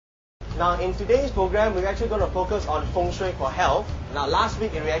Now in today's program, we're actually going to focus on Feng Shui for health. Now last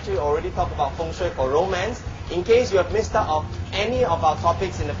week, we actually already talked about Feng Shui for romance. In case you have missed out on any of our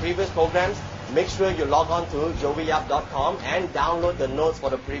topics in the previous programs, make sure you log on to joeyyap.com and download the notes for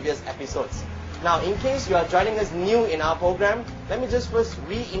the previous episodes. Now, in case you are joining us new in our program, let me just first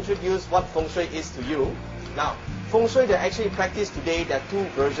reintroduce what Feng Shui is to you. Now, Feng Shui that actually practiced today, there are two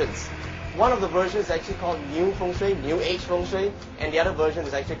versions. One of the versions is actually called New Feng Shui, New Age Feng Shui, and the other version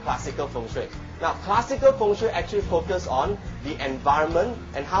is actually Classical Feng Shui. Now, Classical Feng Shui actually focuses on the environment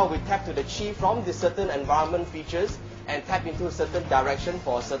and how we tap to the Qi from the certain environment features and tap into a certain direction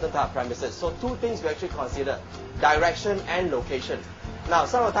for a certain type of premises. So two things we actually consider, direction and location. Now,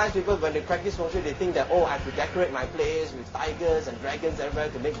 some of the times people, when they practice Feng Shui, they think that, oh, I have to decorate my place with tigers and dragons everywhere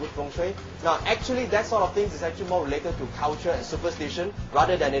to make good Feng Shui. Now, actually, that sort of things is actually more related to culture and superstition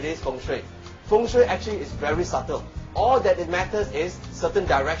rather than it is Feng Shui. Feng Shui actually is very subtle. All that it matters is certain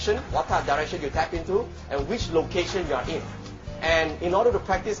direction, what type of direction you tap into, and which location you are in. And in order to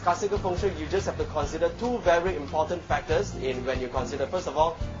practice Classical Feng Shui, you just have to consider two very important factors when you consider, first of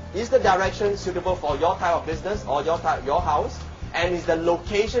all, is the direction suitable for your type of business or your house? And is the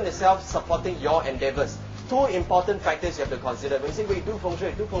location itself supporting your endeavors? Two important factors you have to consider. When you say, well, you do Feng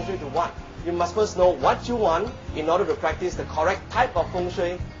Shui to what? You must first know what you want in order to practice the correct type of Feng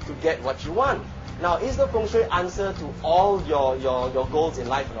Shui to get what you want. Now, is the Feng Shui answer to all your goals in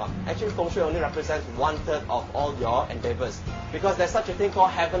life or not? Actually, Feng Shui only represents 1/3 of all your endeavors. Because there's such a thing called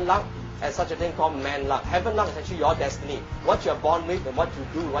heaven luck and such a thing called man luck. Heaven luck is actually your destiny. What you're born with and what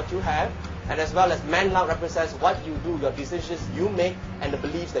you do, what you have. And as well as man luck represents what you do, your decisions you make, and the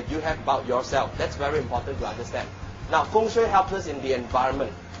beliefs that you have about yourself. That's very important to understand. Now, Feng Shui helps us in the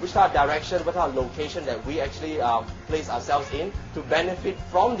environment. Which are direction, what are location that we actually place ourselves in to benefit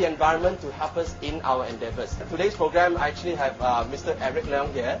from the environment to help us in our endeavors. Today's program, I actually have Mr. Eric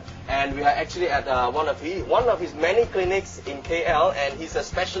Leong here, and we are actually at one of his many clinics in KL, and he's a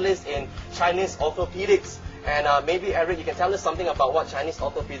specialist in Chinese orthopedics. And maybe, Eric, you can tell us something about what Chinese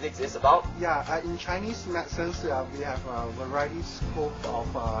orthopedics is about? Yeah, in Chinese medicine, we have a variety scope of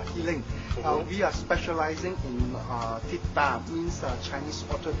healing. We are specializing in Tita, means Chinese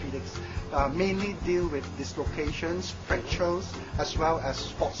orthopedics, mainly deal with dislocations, fractures, as well as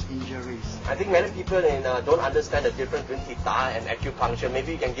sports injuries. I think many people don't understand the difference between Tita and acupuncture.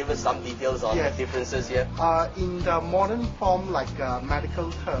 Maybe you can give us some details on the differences here. In the modern form, like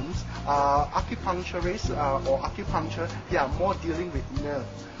medical terms, acupuncturists or acupuncture, they are more dealing with nerves,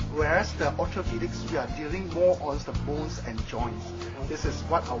 whereas the orthopedics, we are dealing more on the bones and joints. This is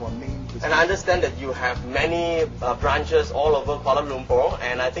what our main business. And I understand that you have many branches all over Kuala Lumpur,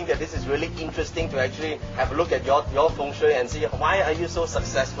 and I think that this is really interesting to actually have a look at your Feng Shui and see why are you so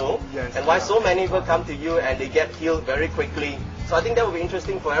successful, and why so many people come to you and they get healed very quickly. So I think that will be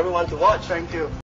interesting for everyone to watch. Thank you.